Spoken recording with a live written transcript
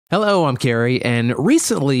Hello, I'm Carrie, and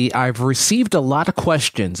recently I've received a lot of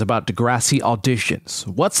questions about Degrassi auditions.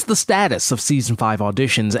 What's the status of Season 5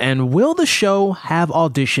 auditions, and will the show have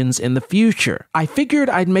auditions in the future? I figured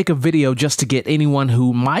I'd make a video just to get anyone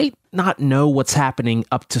who might not know what's happening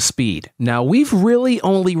up to speed. Now, we've really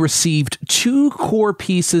only received two core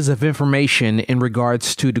pieces of information in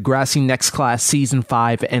regards to Degrassi Next Class Season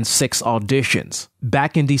 5 and 6 auditions.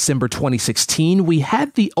 Back in December 2016, we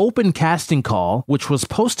had the open casting call, which was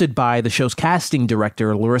posted by the show's casting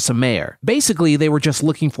director, Larissa Mayer. Basically, they were just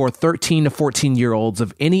looking for 13 to 14-year-olds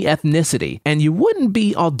of any ethnicity, and you wouldn't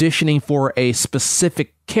be auditioning for a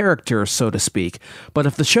specific character, so to speak, but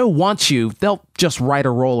if the show wants you, they'll just write a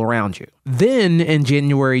role around you. Then, in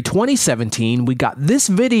January 2017, we got this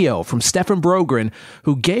video from Stefan Brogren,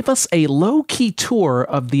 who gave us a low-key tour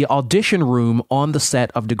of the audition room on the set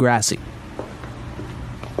of Degrassi.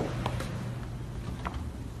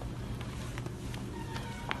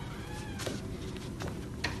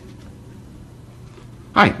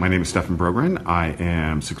 Hi, my name is Stefan Brogren. I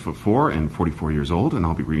am 6'4" and 44 years old, and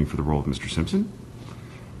I'll be reading for the role of Mr. Simpson.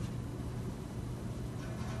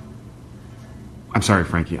 I'm sorry,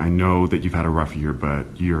 Frankie. I know that you've had a rough year,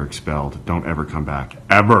 but you're expelled. Don't ever come back.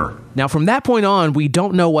 Ever! Now, from that point on, we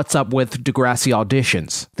don't know what's up with Degrassi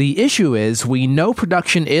auditions. The issue is, we know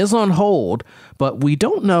production is on hold, but we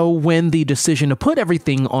don't know when the decision to put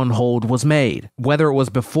everything on hold was made. Whether it was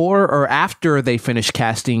before or after they finished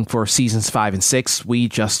casting for seasons 5 and 6, we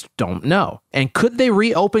just don't know. And could they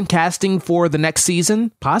reopen casting for the next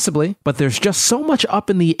season? Possibly. But there's just so much up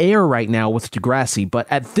in the air right now with Degrassi, but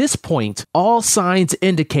at this point, all signs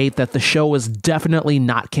indicate that the show is definitely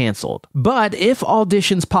not canceled. But if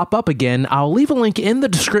auditions pop up again, I'll leave a link in the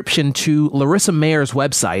description to Larissa Mayer's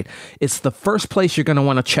website. It's the first place you're going to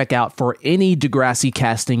want to check out for any Degrassi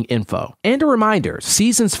casting info. And a reminder,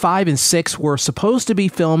 seasons 5 and 6 were supposed to be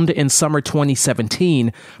filmed in summer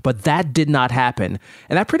 2017, but that did not happen.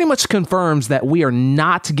 And that pretty much confirms that we are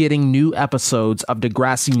not getting new episodes of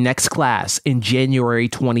Degrassi Next Class in January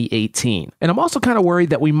 2018. And I'm also kind of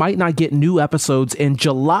worried that we might not get new episodes in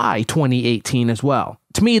July 2018 as well.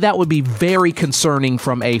 To me, that would be very concerning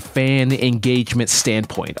from a fan engagement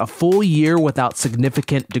standpoint. A full year without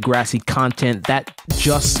significant Degrassi content, that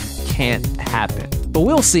just can't happen. But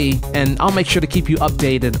we'll see, and I'll make sure to keep you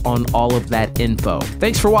updated on all of that info.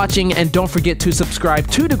 Thanks for watching, and don't forget to subscribe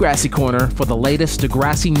to Degrassi Corner for the latest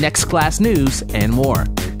Degrassi Next Class news and more.